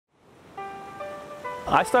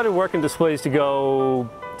I started working Displays2go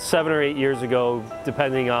 7 or 8 years ago,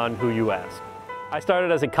 depending on who you ask. I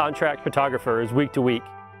started as a contract photographer, as week to week.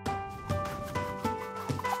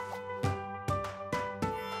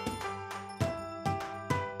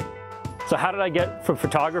 So how did I get from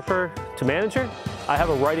photographer to manager? I have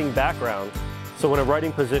a writing background, so when a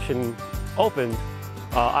writing position opened,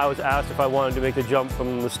 I was asked if I wanted to make the jump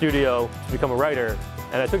from the studio to become a writer,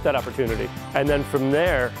 and I took that opportunity. And then from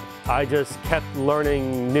there, I just kept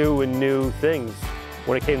learning new things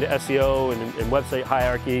when it came to SEO and website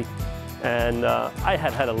hierarchy. And I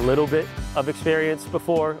had had a little bit of experience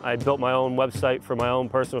before. I built my own website for my own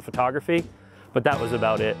personal photography, but that was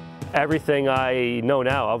about it. Everything I know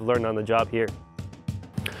now, I've learned on the job here.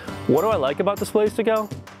 What do I like about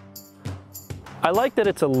Displays2go? I like that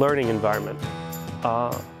it's a learning environment.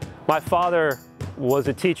 My father was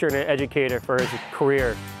a teacher and an educator for his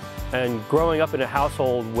career, and growing up in a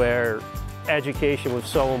household where education was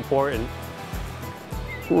so important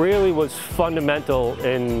really was fundamental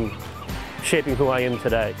in shaping who I am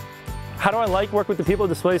today. How do I like working with the people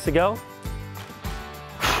at Displays2go?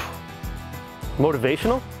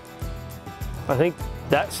 Motivational. I think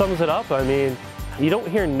that sums it up. I mean, you don't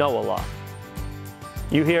hear no a lot.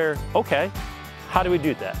 You hear, okay, how do we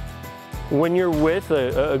do that? When you're with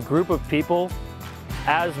a group of people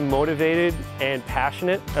as motivated and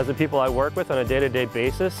passionate as the people I work with on a day-to-day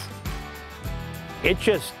basis, it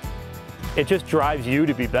just drives you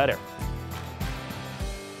to be better.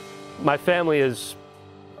 My family is,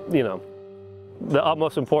 you know, the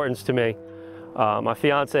utmost importance to me. My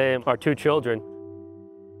fiance and our 2 children.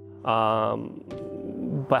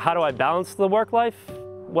 But how do I balance the work life?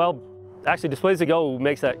 Well, actually Displays2go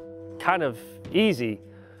makes that kind of easy.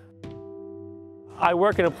 I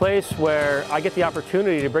work in a place where I get the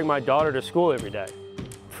opportunity to bring my daughter to school every day.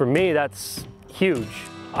 For me, that's huge.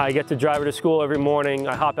 I get to drive her to school every morning.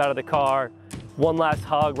 I hop out of the car, one last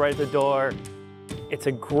hug right at the door. It's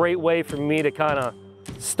a great way for me to kind of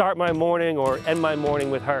start my morning or end my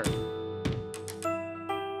morning with her.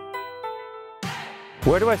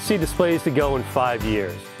 Where do I see Displays2go in 5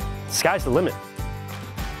 years? Sky's the limit.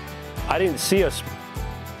 I didn't see us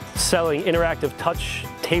selling interactive touch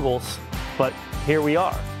tables, but here we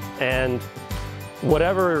are. And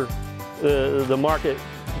whatever the market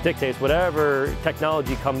dictates, whatever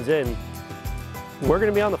technology comes in, we're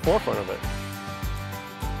going to be on the forefront of it.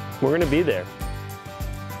 We're going to be there.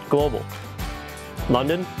 Global.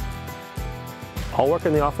 London. I'll work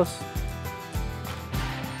in the office.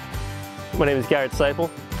 My name is Garrett Seiple.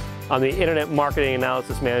 I'm the Internet Marketing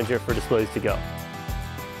Analyst Manager for Displays2go.